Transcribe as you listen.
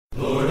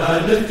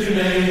I lift your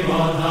name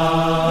on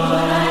high.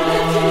 Lord, I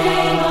lift your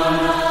name on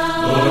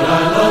high. Lord,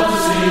 I love to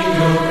sing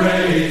your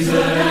praises.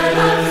 Lord, I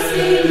love to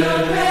sing your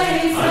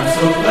praises. I'm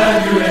so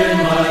glad you're in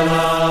my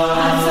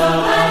life. I'm so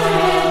glad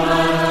you're in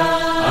my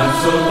life. I'm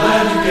so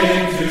glad you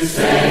came to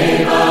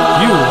save us.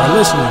 You are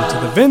listening to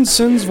the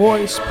Vincent's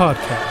Voice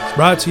podcast,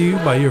 brought to you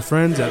by your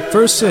friends at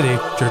First City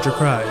Church of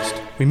Christ.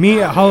 We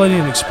meet at Holiday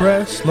Inn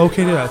Express,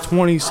 located at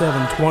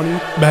 2720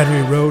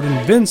 Battery Road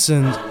in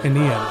Vincennes,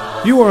 Indiana.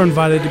 You are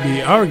invited to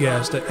be our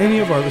guest at any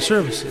of our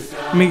services.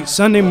 Meet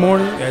Sunday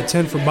morning at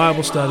 10 for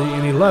Bible study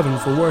and 11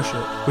 for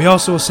worship. We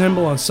also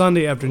assemble on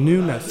Sunday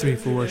afternoon at 3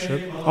 for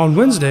worship. On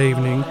Wednesday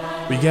evening,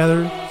 we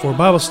gather for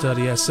Bible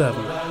study at 7.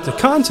 To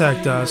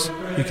contact us,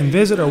 you can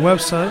visit our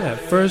website at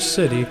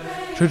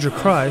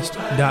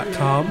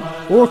firstcitychurchofchrist.com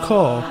or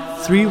call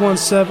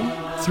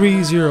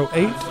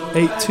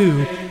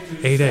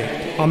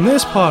 317-308-8288. On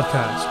this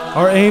podcast,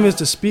 our aim is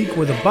to speak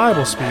where the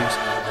Bible speaks,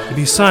 to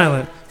be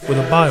silent where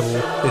the Bible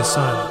is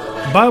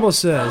silent. The Bible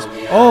says,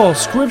 all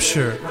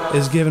Scripture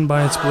is given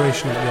by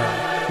inspiration of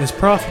God, and is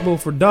profitable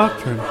for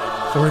doctrine,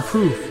 for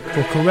reproof,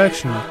 for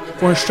correction,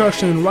 for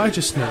instruction in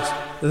righteousness,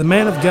 that the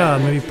man of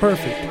God may be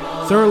perfect,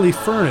 thoroughly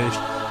furnished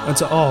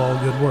unto all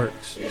good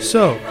works.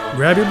 So,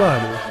 grab your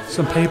Bible,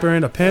 some paper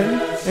and a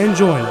pen, and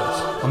join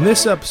us on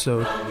this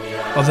episode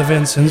of the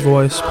Vincent's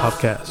Voice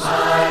podcast.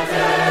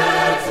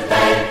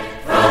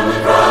 From the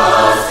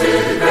cross to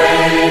the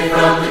grave,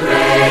 from the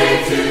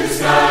grave to the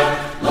sky,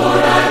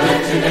 Lord, I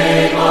lift your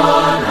name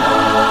on high.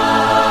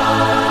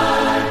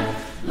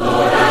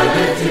 Lord, I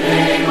lift your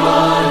name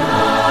on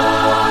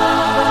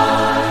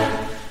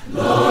high.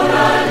 Lord,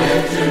 I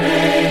lift your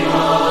name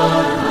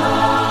on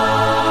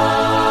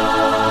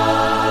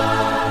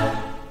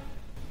high.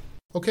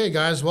 Okay,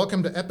 guys,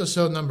 welcome to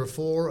episode number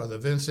 4 of the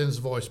Vincent's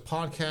Voice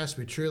podcast.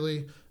 We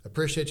truly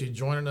appreciate you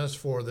joining us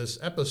for this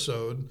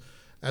episode.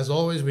 As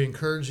always, we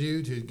encourage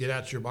you to get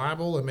out your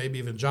Bible and maybe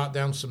even jot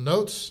down some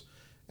notes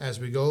as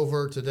we go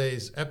over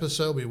today's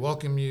episode. We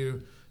welcome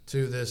you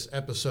to this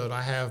episode.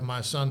 I have my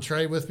son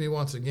Trey with me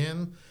once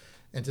again.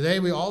 And today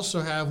we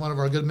also have one of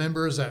our good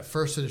members at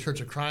First City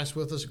Church of Christ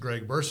with us,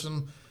 Greg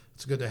Burson.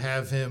 It's good to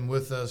have him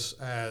with us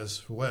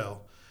as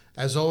well.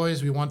 As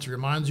always, we want to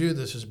remind you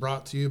this is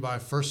brought to you by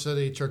First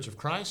City Church of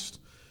Christ.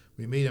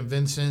 We meet in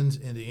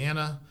Vincennes,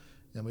 Indiana.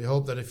 And we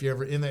hope that if you're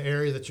ever in the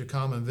area that you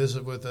come and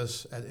visit with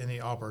us at any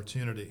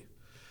opportunity.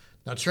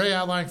 Now, Trey,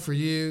 I'd like for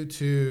you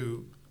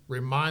to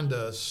remind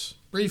us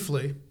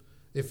briefly,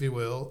 if you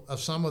will, of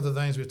some of the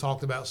things we've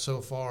talked about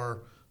so far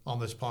on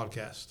this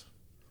podcast.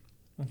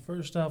 Well,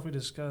 first off, we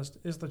discussed,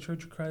 is the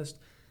Church of Christ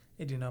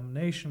a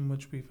denomination?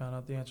 Which we found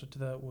out the answer to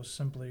that was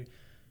simply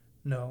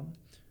no.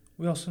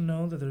 We also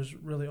know that there's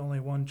really only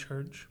one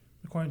church,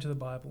 according to the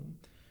Bible.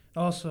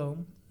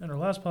 Also, in our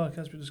last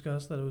podcast, we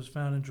discussed that it was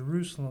found in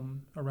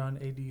Jerusalem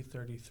around AD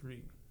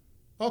 33.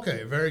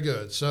 Okay, very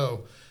good.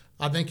 So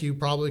I think you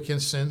probably can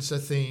sense a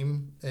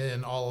theme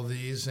in all of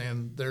these,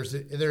 and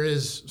there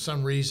is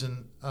some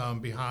reason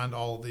behind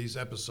all of these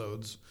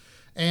episodes.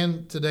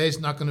 And today's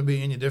not going to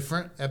be any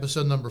different.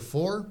 Episode number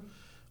 4,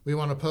 we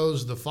want to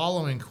pose the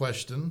following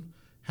question: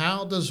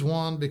 how does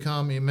one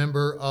become a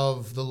member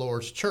of the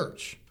Lord's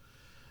church?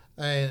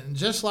 And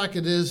just like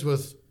it is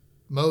with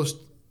most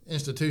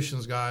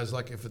institutions, guys,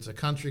 like if it's a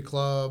country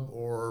club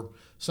or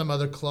some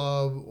other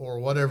club or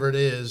whatever it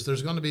is,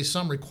 there's going to be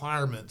some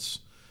requirements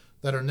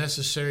that are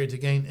necessary to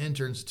gain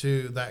entrance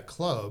to that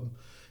club.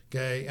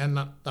 Okay, and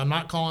I'm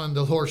not calling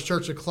the Lord's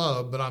Church a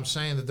club, but I'm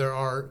saying that there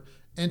are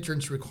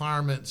entrance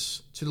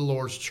requirements to the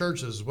Lord's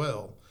church as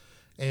well.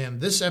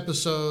 And this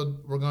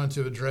episode, we're going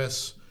to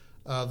address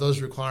those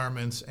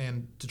requirements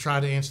and to try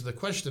to answer the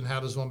question,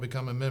 how does one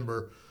become a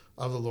member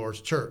of the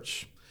Lord's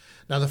church?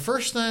 Now, the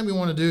first thing we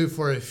want to do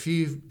for a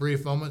few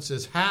brief moments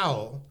is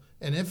how,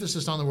 and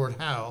emphasis on the word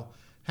how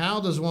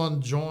does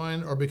one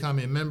join or become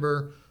a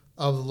member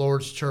of the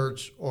Lord's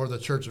church or the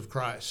Church of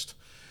Christ?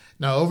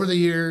 Now, over the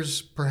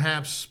years,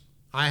 perhaps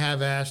I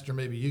have asked, or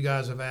maybe you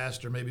guys have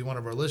asked, or maybe one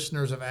of our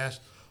listeners have asked,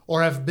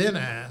 or have been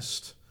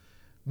asked,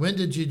 when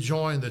did you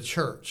join the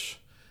church?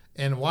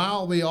 And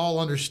while we all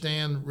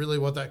understand really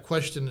what that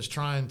question is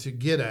trying to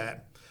get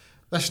at,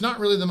 that's not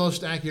really the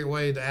most accurate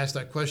way to ask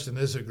that question,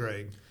 is it,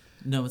 Greg?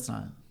 No, it's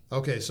not.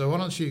 Okay, so why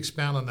don't you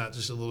expound on that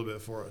just a little bit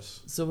for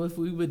us? So if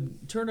we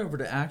would turn over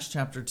to Acts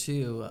chapter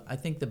 2, I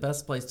think the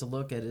best place to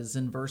look at is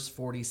in verse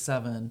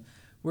 47,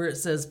 where it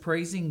says,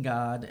 praising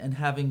God and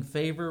having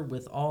favor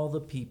with all the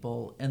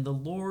people, and the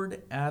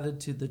Lord added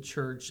to the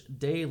church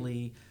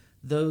daily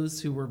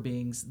those who were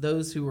being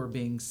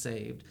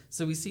saved.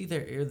 So we see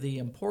there the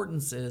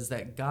importance is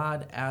that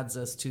God adds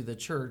us to the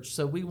church.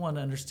 So we want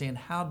to understand,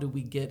 how do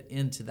we get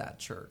into that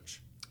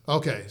church?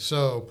 Okay,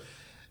 so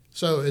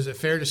is it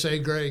fair to say,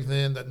 Greg,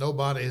 then, that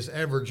nobody has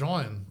ever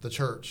joined the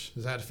church?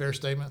 Is that a fair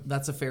statement?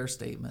 That's a fair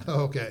statement.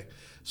 Okay.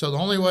 So the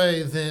only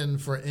way then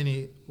for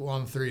any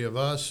three of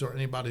us or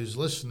anybody who's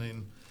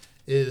listening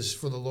is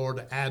for the Lord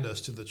to add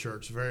us to the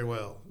church. Very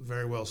well.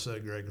 Very well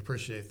said, Greg.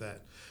 Appreciate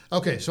that.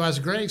 Okay, so as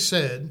Greg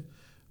said,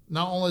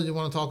 not only do you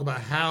want to talk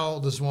about how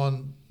does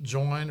one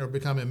join or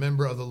become a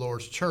member of the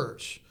Lord's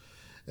church,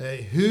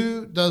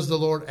 who does the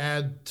Lord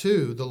add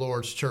to the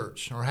Lord's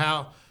church, or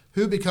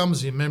who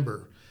becomes a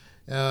member?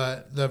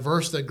 The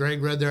verse that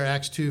Greg read there,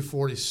 Acts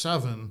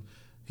 2:47,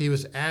 he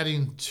was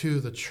adding to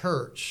the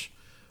church.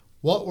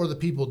 What were the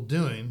people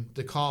doing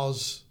to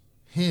cause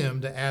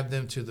him to add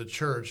them to the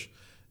church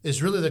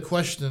is really the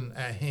question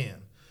at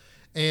hand.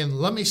 And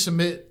let me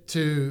submit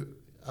to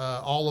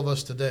all of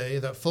us today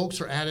that folks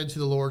are added to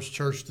the Lord's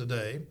church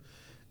today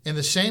in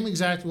the same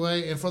exact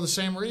way and for the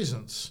same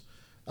reasons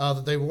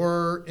that they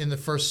were in the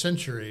first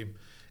century.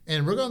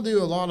 And we're going to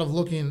do a lot of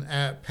looking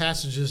at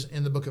passages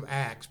in the book of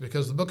Acts,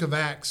 because the book of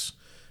Acts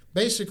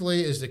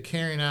basically is the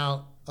carrying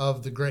out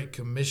of the Great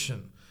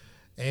Commission.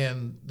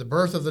 And the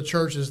birth of the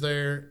church is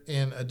there,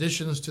 and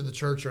additions to the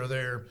church are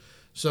there.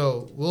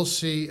 So we'll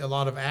see a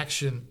lot of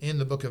action in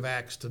the book of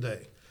Acts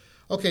today.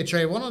 Okay,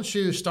 Trey, why don't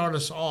you start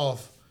us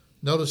off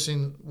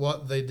noticing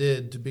what they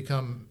did to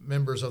become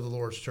members of the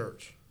Lord's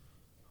church?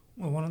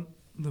 Well, one of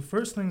the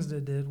first things they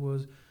did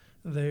was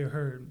they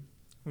heard.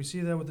 We see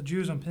that with the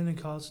Jews on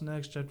Pentecost in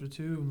Acts chapter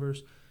 2,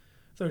 verse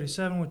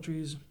 37, which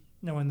reads,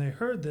 "Now when they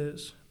heard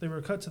this, they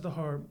were cut to the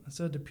heart and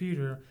said to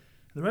Peter and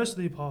the rest of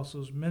the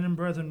apostles, 'Men and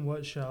brethren,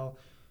 what shall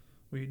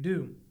we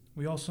do?'"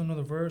 We also know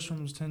the verse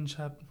from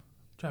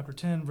chapter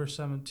 10, verse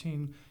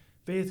 17,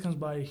 "Faith comes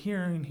by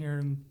hearing, and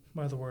hearing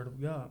by the word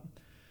of God."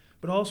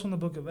 But also in the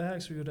book of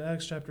Acts, we go to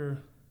Acts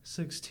chapter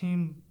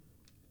 16,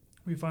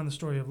 we find the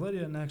story of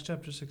Lydia. In Acts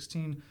chapter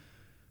 16,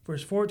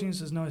 verse 14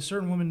 says, "Now a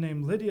certain woman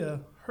named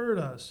Lydia heard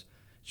us.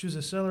 She was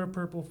a seller of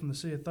purple from the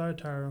city of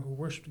Thyatira who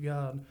worshipped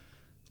God.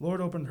 The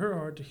Lord opened her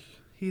heart to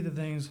heed the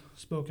things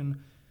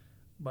spoken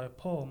by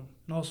Paul."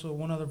 And also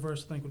one other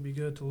verse I think would be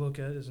good to look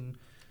at is in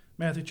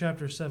Matthew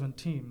chapter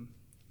 17.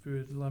 If you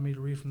would allow me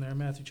to read from there,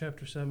 Matthew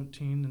chapter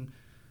 17 and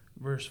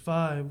verse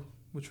 5,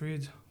 which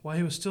reads, "While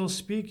he was still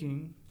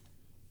speaking,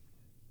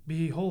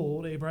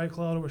 behold, a bright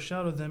cloud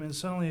overshadowed them, and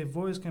suddenly a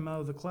voice came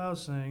out of the cloud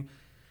saying,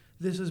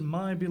 'This is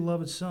my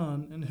beloved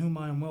Son, in whom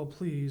I am well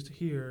pleased.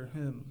 Hear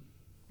him.'"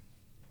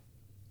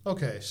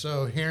 Okay,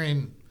 so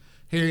hearing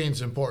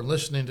is important.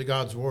 Listening to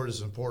God's word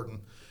is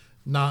important.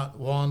 Not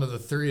one of the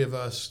three of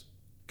us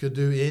could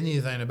do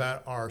anything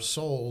about our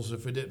souls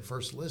if we didn't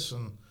first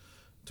listen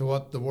to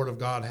what the word of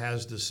God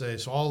has to say.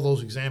 So all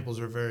those examples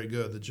are very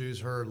good. The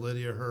Jews heard,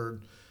 Lydia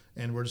heard,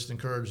 and we're just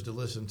encouraged to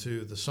listen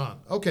to the Son.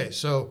 Okay,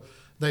 so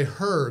they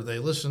heard, they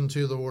listened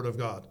to the word of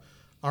God.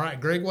 All right,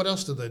 Greg, what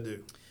else did they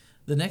do?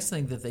 The next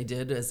thing that they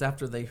did is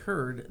after they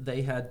heard,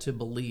 they had to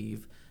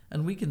believe.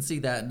 And we can see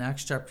that in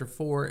Acts chapter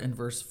 4 and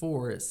verse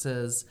 4. It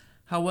says,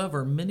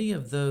 "However, many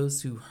of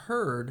those who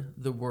heard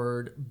the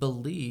word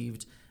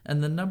believed,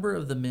 and the number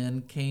of the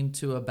men came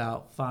to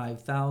about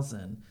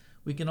 5,000.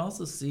 We can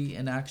also see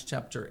in Acts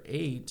chapter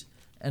 8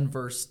 and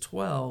verse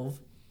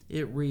 12,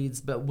 it reads,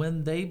 "But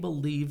when they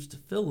believed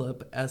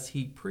Philip as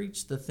he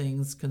preached the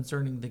things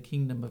concerning the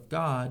kingdom of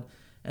God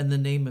and the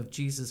name of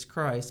Jesus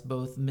Christ,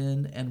 both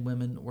men and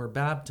women were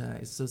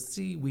baptized." So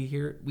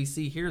we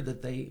see here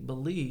that they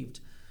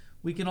believed.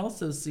 We can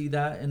also see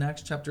that in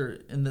Acts chapter,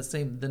 in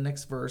the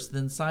next verse,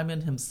 "Then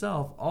Simon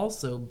himself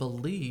also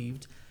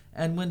believed,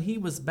 and when he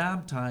was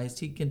baptized,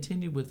 he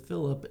continued with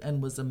Philip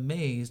and was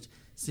amazed,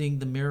 seeing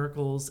the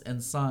miracles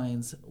and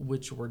signs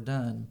which were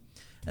done."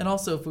 And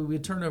also, if we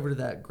would turn over to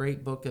that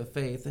great book of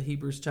faith,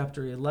 Hebrews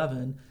chapter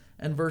 11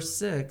 and verse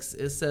 6,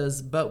 it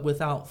says, "But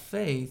without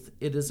faith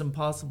it is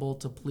impossible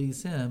to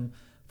please him,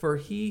 for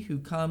he who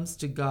comes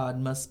to God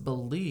must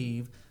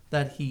believe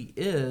that he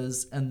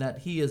is, and that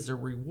he is a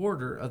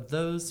rewarder of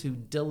those who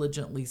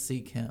diligently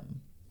seek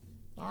him."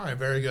 All right,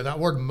 very good. That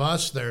word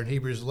 "must" there in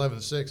Hebrews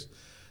 11:6,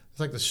 it's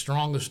like the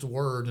strongest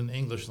word in the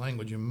English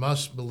language. You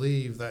must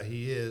believe that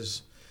he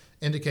is.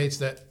 Indicates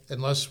that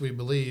unless we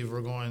believe,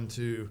 we're going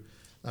to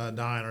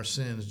die in our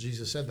sins.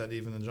 Jesus said that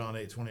even in John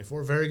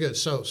 8:24. Very good.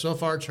 So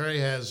far Trey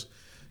has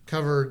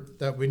covered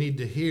that we need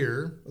to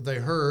hear. They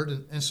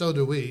heard, and so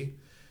do we.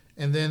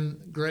 And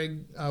then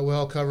Greg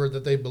well covered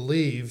that they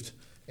believed,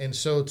 and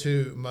so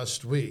too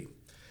must we.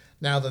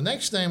 Now, the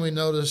next thing we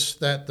notice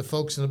that the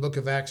folks in the book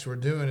of Acts were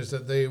doing is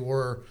that they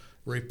were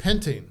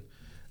repenting,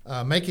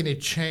 making a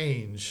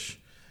change.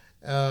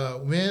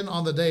 When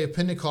on the day of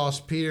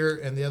Pentecost, Peter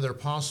and the other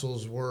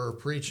apostles were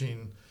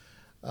preaching,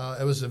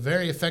 it was a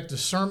very effective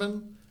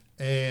sermon.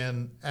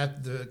 And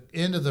at the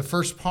end of the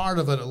first part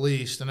of it, at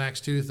least, in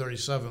Acts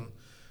 2:37,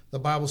 the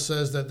Bible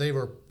says that they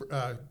were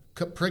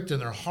pricked in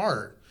their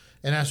heart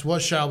and asked,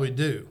 "What shall we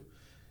do?"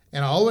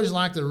 And I always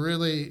like to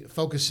really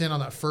focus in on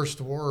that first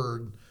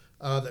word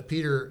that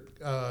Peter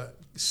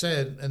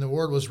said, and the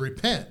word was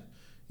repent.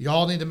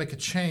 Y'all need to make a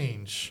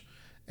change.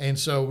 And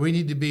so we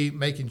need to be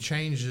making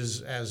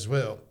changes as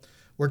well.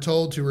 We're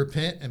told to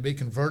repent and be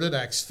converted,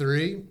 Acts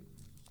 3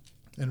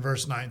 in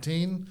verse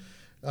 19.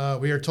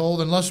 We are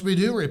told unless we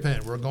do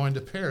repent, we're going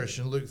to perish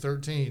in Luke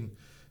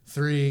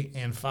 13:3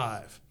 and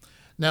 5.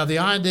 Now, the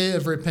idea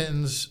of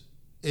repentance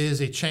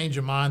is a change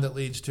of mind that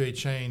leads to a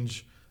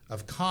change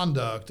of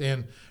conduct.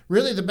 And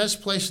really the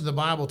best place in the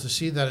Bible to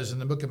see that is in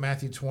the book of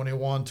Matthew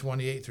 21,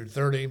 28 through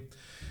 30.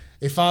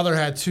 A father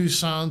had 2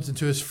 sons, and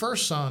to his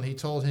first son he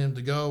told him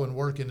to go and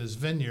work in his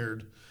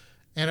vineyard.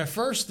 And at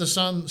first the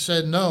son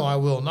said, "No, I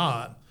will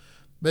not."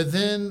 But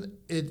then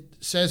it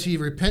says he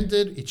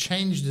repented, he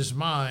changed his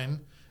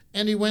mind,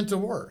 and he went to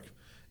work.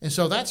 And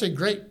so that's a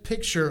great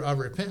picture of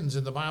repentance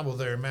in the Bible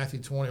there in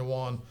Matthew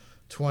 21,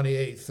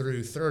 28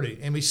 through 30.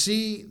 And we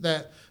see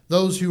that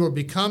those who were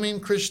becoming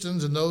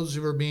Christians and those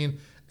who were being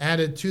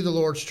added to the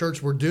Lord's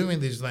church were doing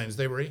these things.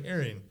 They were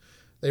hearing,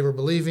 they were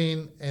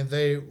believing, and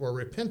they were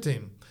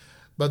repenting.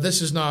 But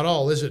this is not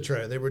all, is it,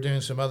 Trey? They were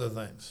doing some other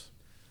things.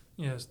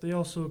 Yes, they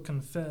also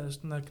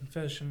confessed, and that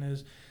confession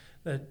is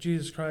that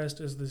Jesus Christ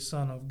is the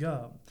Son of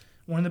God.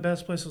 One of the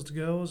best places to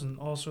go is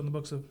also in the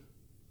books of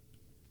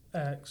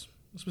Acts,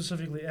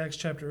 specifically Acts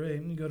chapter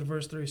 8, and you go to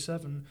verse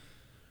 37,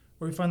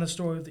 where we find the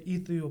story of the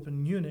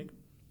Ethiopian eunuch.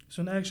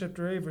 So in Acts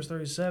chapter 8, verse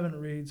 37, it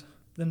reads,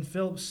 "Then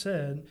Philip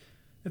said,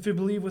 'If you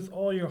believe with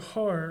all your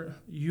heart,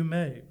 you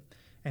may.'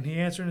 And he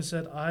answered and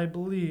said, 'I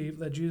believe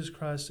that Jesus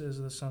Christ is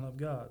the Son of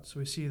God.'" So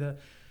we see that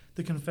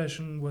the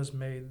confession was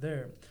made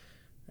there.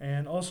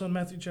 And also in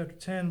Matthew chapter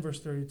 10, verse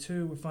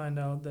 32, we find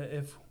out that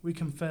if we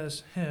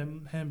confess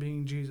him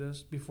being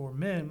Jesus, before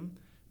men,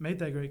 made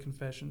that great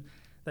confession,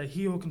 that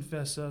he will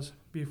confess us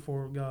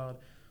before God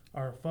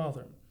our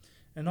Father.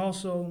 And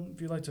also,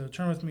 if you'd like to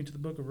turn with me to the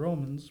book of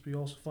Romans, we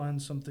also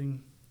find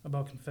something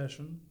about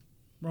confession.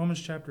 Romans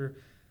chapter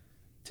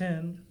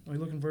 10, we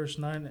look in verse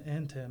 9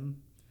 and 10.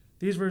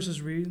 These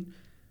verses read,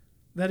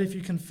 "That if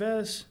you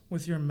confess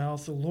with your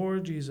mouth the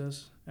Lord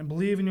Jesus and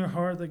believe in your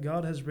heart that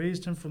God has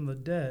raised him from the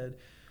dead,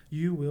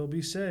 you will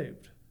be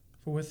saved.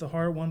 For with the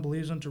heart one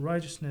believes unto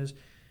righteousness,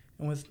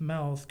 and with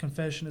mouth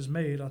confession is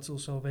made unto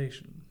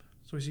salvation."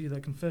 So we see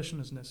that confession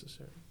is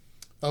necessary.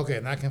 Okay,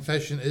 and that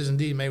confession is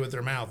indeed made with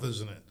their mouth,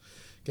 isn't it?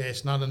 Okay,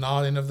 it's not a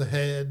nodding of the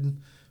head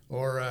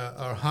or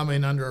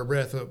humming under our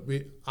breath.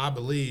 But I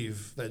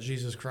believe that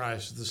Jesus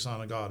Christ is the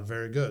Son of God.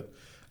 Very good.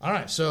 All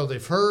right, so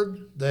they've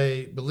heard,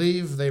 they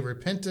believe, they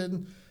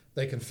repented,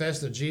 they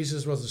confessed that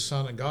Jesus was the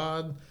Son of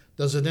God.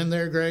 Does it end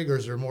there, Greg, or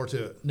is there more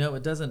to it? No,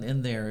 it doesn't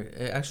end there.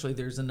 Actually,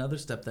 there's another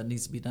step that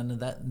needs to be done,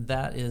 and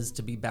that is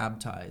to be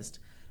baptized.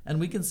 And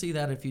we can see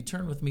that if you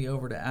turn with me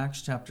over to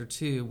Acts chapter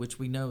 2, which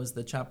we know is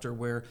the chapter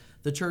where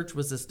the church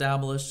was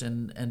established,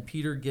 and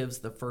Peter gives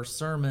the first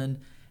sermon,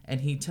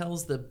 and he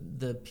tells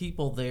the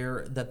people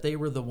there that they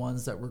were the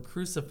ones that were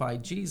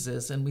crucified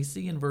Jesus. And we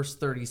see in verse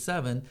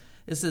 37,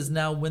 it says,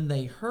 "Now when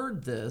they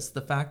heard this,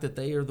 the fact that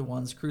they are the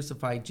ones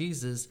crucified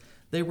Jesus,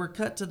 they were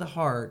cut to the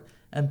heart,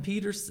 and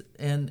Peter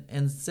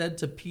and said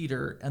to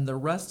Peter and the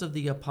rest of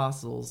the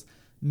apostles,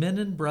 'Men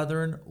and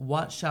brethren,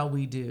 what shall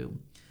we do?'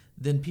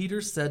 Then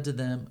Peter said to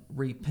them,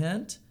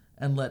 'Repent,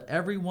 and let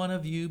every one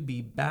of you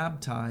be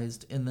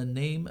baptized in the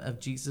name of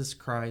Jesus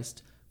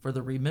Christ for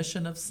the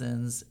remission of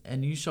sins,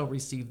 and you shall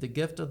receive the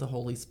gift of the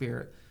Holy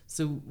Spirit.'"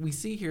 So we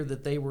see here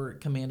that they were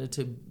commanded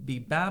to be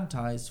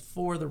baptized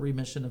for the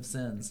remission of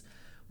sins.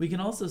 We can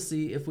also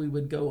see, if we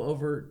would go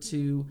over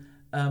to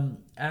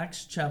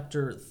Acts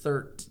chapter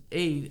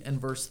 8 and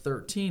verse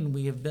 13,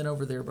 we have been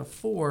over there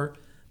before,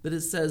 but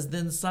it says,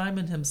 "Then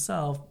Simon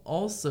himself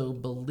also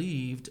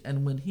believed,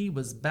 and when he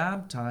was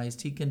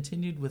baptized, he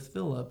continued with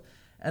Philip,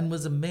 and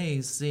was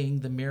amazed seeing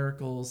the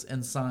miracles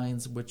and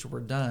signs which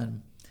were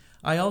done."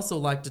 I also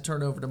like to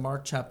turn over to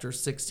Mark chapter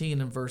 16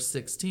 and verse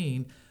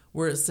 16,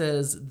 where it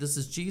says, this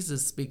is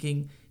Jesus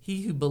speaking,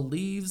 "He who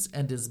believes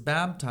and is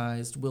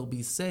baptized will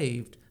be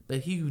saved,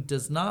 but he who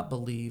does not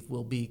believe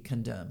will be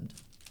condemned."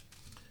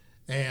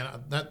 And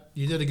that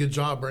you did a good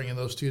job bringing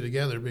those two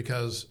together,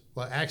 because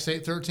what Acts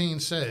 8:13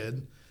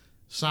 said,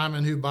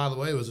 Simon, who, by the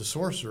way, was a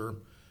sorcerer,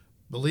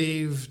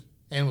 believed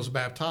and was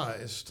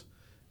baptized.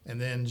 And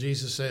then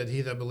Jesus said,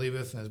 "He that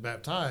believeth and is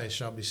baptized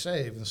shall be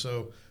saved." And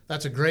so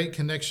that's a great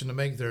connection to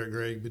make there,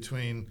 Greg,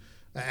 between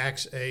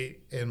Acts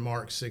 8 and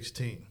Mark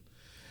 16.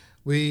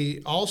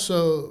 We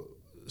also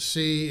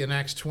see in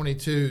Acts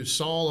 22,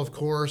 Saul, of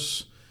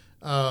course,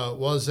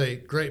 was a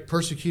great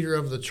persecutor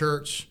of the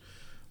church.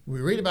 We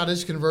read about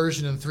his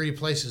conversion in 3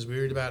 places. We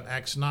read about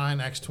Acts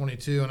 9, Acts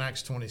 22, and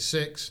Acts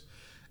 26.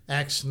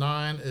 Acts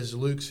 9 is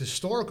Luke's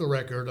historical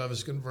record of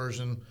his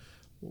conversion,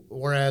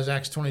 whereas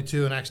Acts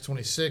 22 and Acts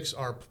 26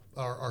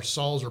 are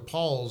Saul's or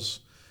Paul's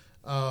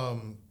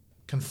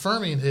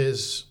confirming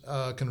his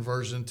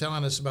conversion,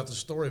 telling us about the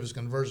story of his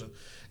conversion.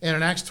 And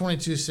in Acts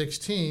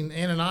 22:16,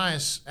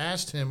 Ananias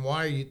asked him,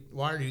 why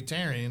are you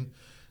tarrying?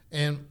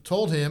 And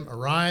told him,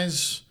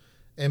 "Arise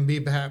and be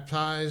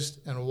baptized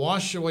and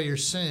wash away your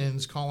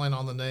sins, calling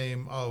on the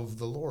name of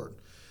the Lord."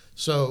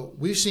 So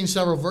we've seen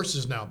several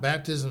verses now.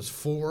 Baptism is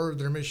for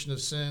the remission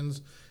of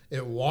sins.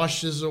 It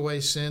washes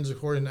away sins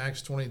according to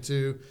Acts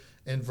 22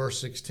 and verse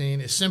 16.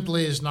 It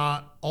simply is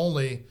not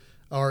only,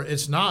 or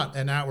it's not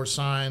an outward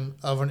sign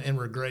of an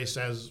inward grace,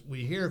 as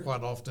we hear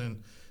quite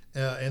often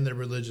in the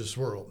religious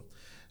world.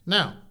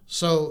 Now,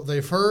 so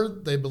they've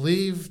heard, they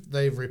believed,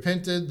 they've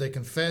repented, they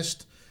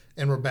confessed,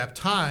 and were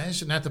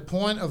baptized. And at the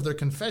point of their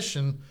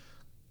confession,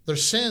 their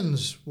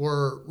sins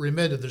were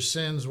remitted, their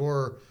sins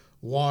were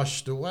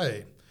washed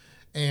away.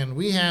 And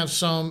we have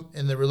some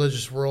in the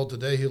religious world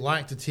today who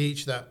like to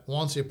teach that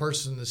once a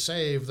person is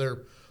saved,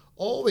 they're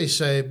always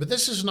saved. But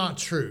this is not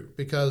true,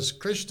 because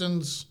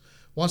Christians,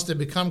 once they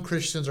become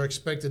Christians, are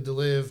expected to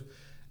live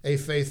a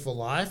faithful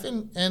life.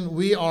 And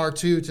we are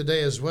too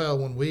today as well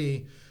when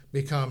we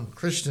become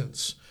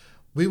Christians.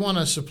 We want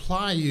to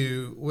supply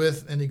you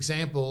with an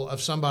example of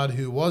somebody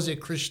who was a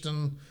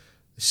Christian,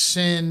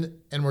 sinned,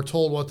 and were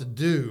told what to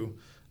do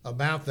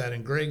about that.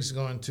 And Greg's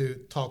going to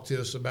talk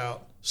to us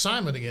about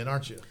Simon again,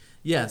 aren't you?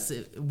 Yes,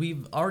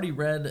 we've already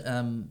read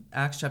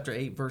Acts chapter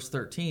 8, verse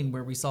 13,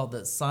 where we saw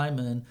that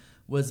Simon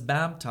was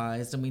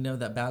baptized, and we know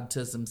that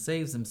baptism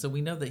saves him. So we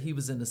know that he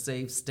was in a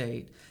saved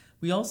state.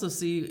 We also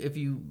see,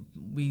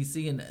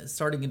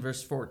 starting in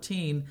verse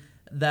 14,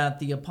 that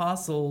the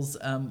apostles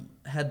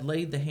had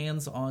laid the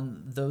hands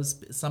on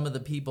some of the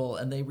people,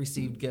 and they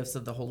received gifts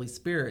of the Holy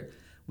Spirit.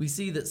 We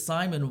see that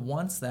Simon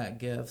wants that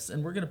gifts,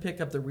 and we're going to pick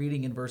up the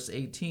reading in verse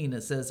 18.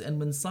 It says, "And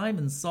when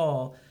Simon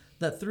saw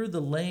that through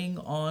the laying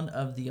on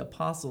of the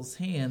apostles'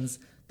 hands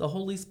the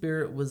Holy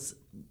Spirit was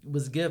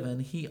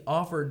given, he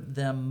offered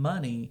them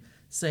money,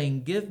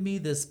 saying, 'Give me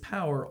this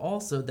power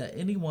also, that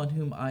anyone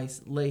whom I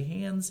lay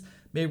hands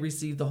may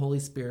receive the Holy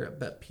Spirit.'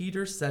 But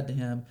Peter said to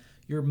him,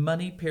 'Your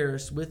money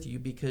perish with you,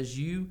 because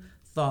you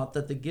thought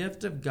that the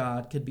gift of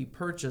God could be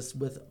purchased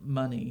with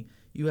money.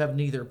 You have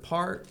neither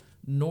part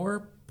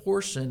nor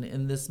portion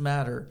in this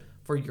matter,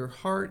 for your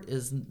heart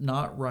is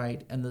not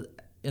right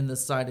in the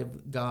sight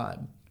of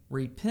God.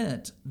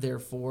 Repent,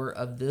 therefore,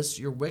 of this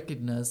your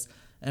wickedness,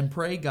 and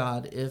pray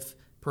God, if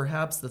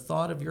perhaps the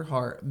thought of your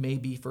heart may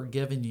be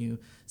forgiven you.'"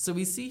 So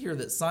we see here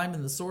that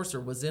Simon the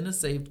sorcerer was in a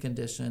saved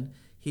condition.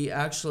 He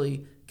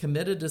actually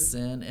committed a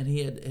sin, and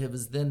he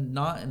was then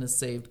not in a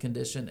saved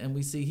condition. And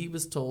we see he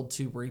was told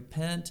to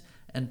repent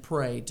and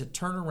pray, to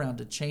turn around,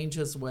 to change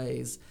his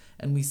ways.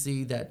 And we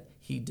see that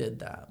he did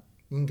that.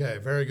 Okay,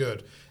 very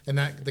good. And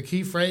the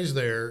key phrase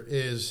there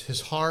is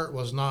his heart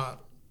was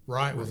not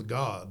right with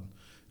God.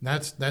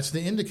 And that's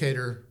the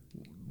indicator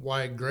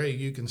why, Greg,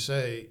 you can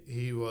say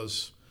he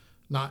was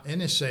not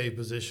in a saved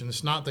position.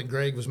 It's not that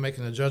Greg was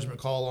making a judgment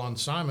call on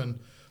Simon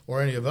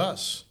or any of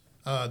us.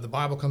 The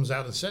Bible comes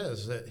out and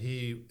says that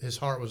his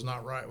heart was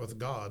not right with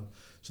God.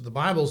 So the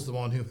Bible's the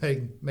one who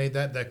made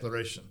that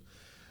declaration.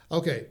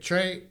 Okay,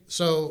 Trey,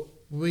 so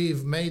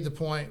we've made the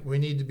point we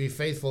need to be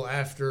faithful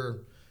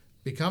after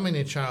becoming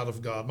a child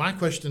of God. My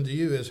question to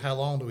you is, how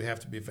long do we have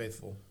to be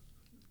faithful?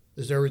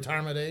 Is there a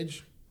retirement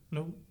age?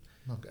 Nope.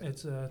 Okay.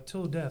 It's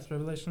till death.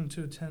 Revelation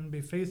 2:10, "Be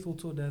faithful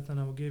till death, and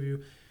I will give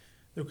you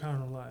the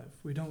crown of life."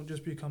 We don't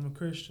just become a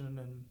Christian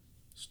and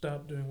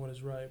stop doing what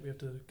is right. We have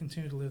to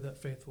continue to live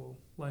that faithful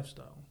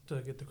lifestyle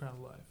to get the crown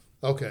of life.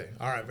 Okay.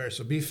 All right.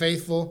 So be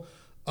faithful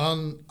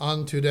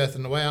unto death.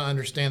 And the way I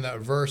understand that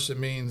verse, it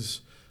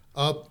means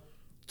up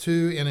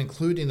to and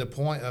including the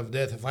point of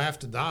death. If I have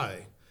to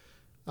die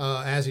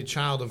as a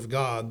child of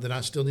God, then I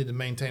still need to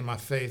maintain my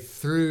faith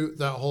through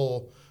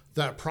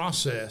that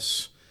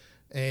process.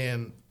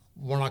 And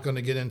we're not going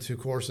to get into, of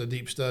course, a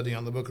deep study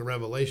on the book of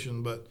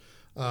Revelation, but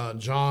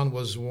John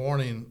was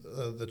warning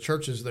the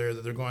churches there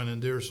that they're going to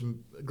endure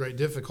some great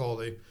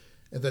difficulty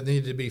and that they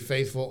need to be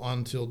faithful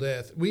until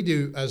death. We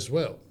do as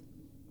well.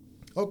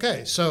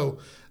 Okay, so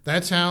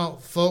that's how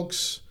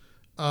folks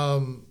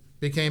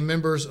became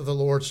members of the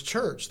Lord's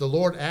church. The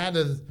Lord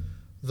added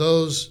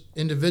those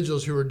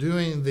individuals who were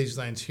doing these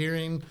things,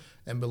 hearing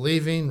and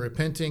believing,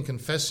 repenting,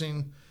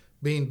 confessing,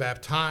 being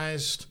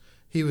baptized.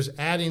 He was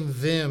adding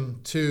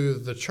them to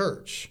the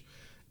church.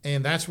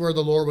 And that's where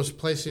the Lord was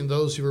placing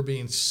those who were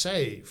being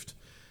saved.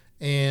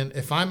 And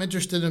if I'm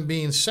interested in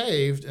being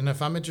saved, and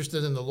if I'm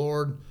interested in the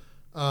Lord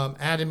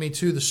adding me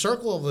to the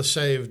circle of the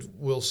saved,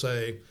 we'll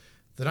say,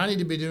 then I need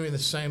to be doing the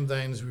same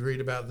things we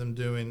read about them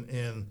doing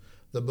in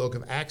the book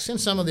of Acts and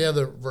some of the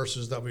other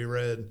verses that we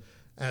read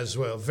as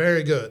well.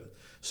 Very good.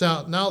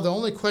 So now the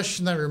only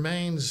question that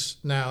remains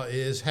now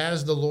is,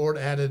 has the Lord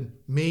added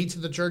me to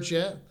the church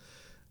yet?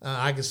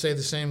 I could say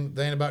the same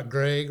thing about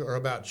Greg or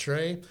about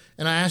Trey.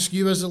 And I ask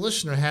you as a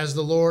listener, has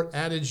the Lord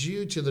added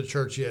you to the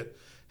church yet?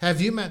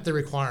 Have you met the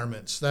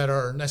requirements that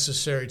are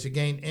necessary to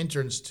gain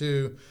entrance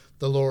to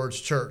the Lord's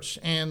church?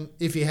 And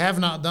if you have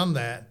not done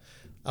that,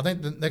 I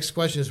think the next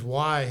question is,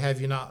 why have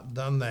you not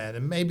done that?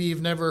 And maybe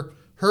you've never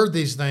heard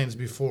these things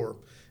before.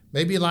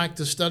 Maybe you'd like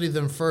to study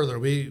them further.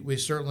 We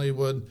certainly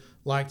would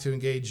like to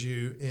engage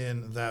you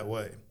in that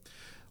way.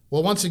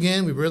 Well, once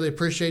again, we really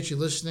appreciate you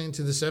listening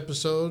to this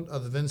episode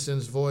of the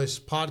Vincent's Voice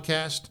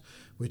podcast.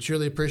 We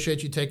truly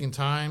appreciate you taking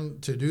time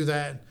to do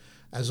that.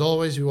 As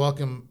always, we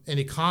welcome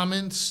any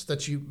comments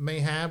that you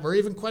may have or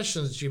even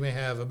questions that you may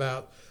have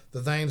about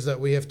the things that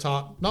we have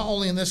taught, not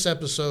only in this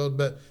episode,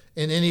 but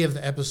in any of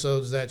the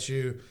episodes that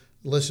you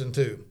listen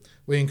to.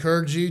 We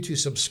encourage you to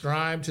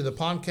subscribe to the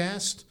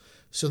podcast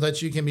so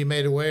that you can be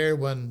made aware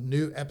when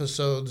new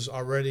episodes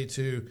are ready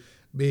to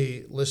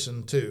be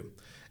listened to.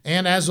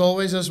 And as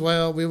always as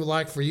well, we would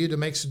like for you to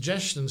make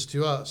suggestions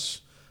to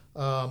us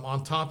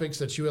on topics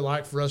that you would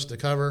like for us to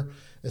cover.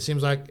 It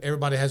seems like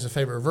everybody has a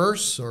favorite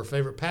verse or a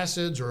favorite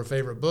passage or a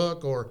favorite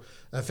book or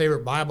a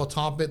favorite Bible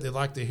topic they'd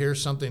like to hear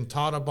something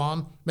taught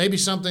upon. Maybe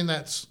something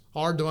that's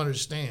hard to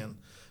understand.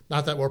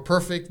 Not that we're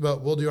perfect,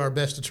 but we'll do our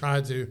best to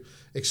try to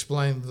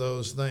explain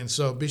those things.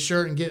 So be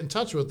sure and get in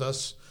touch with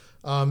us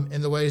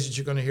in the ways that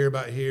you're going to hear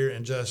about here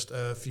in just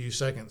a few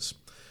seconds.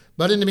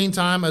 But in the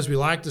meantime, as we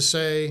like to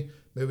say,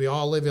 may we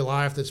all live a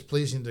life that's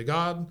pleasing to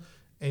God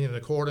and in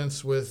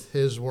accordance with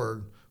His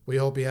Word. We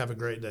hope you have a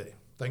great day.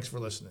 Thanks for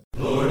listening.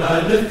 Lord,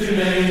 I lift your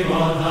name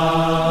on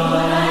high. Lord,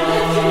 I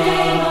lift your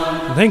name on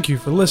high. Thank you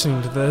for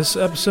listening to this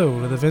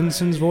episode of the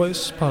Vincent's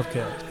Voice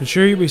podcast.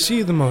 Ensure you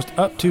receive the most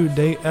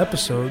up-to-date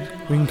episodes.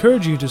 We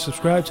encourage you to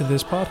subscribe to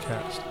this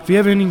podcast. If you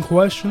have any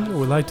questions or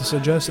would like to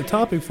suggest a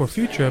topic for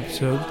future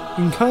episodes, you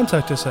can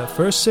contact us at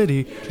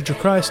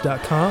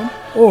firstcitychurchofchrist.com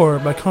or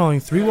by calling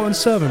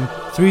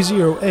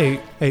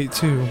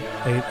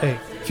 317-308-8288.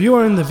 If you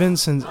are in the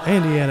Vincennes,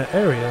 Indiana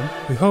area,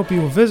 we hope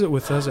you will visit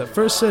with us at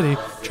First City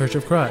Church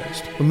of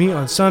Christ. We meet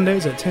on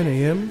Sundays at 10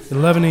 a.m.,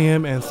 11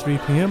 a.m., and 3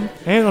 p.m.,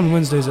 and on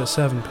Wednesdays at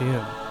 7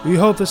 p.m. We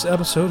hope this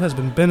episode has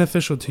been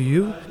beneficial to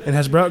you and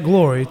has brought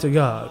glory to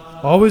God.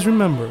 Always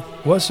remember,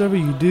 whatsoever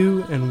you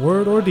do in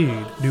word or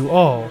deed, do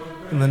all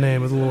in the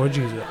name of the Lord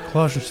Jesus.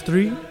 Colossians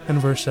 3 and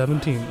verse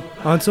 17.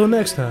 Until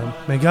next time,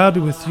 may God be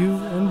with you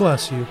and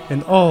bless you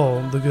in all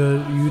the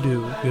good you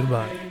do.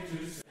 Goodbye.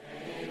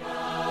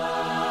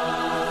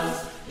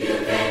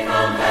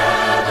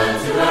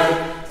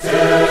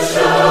 To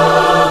show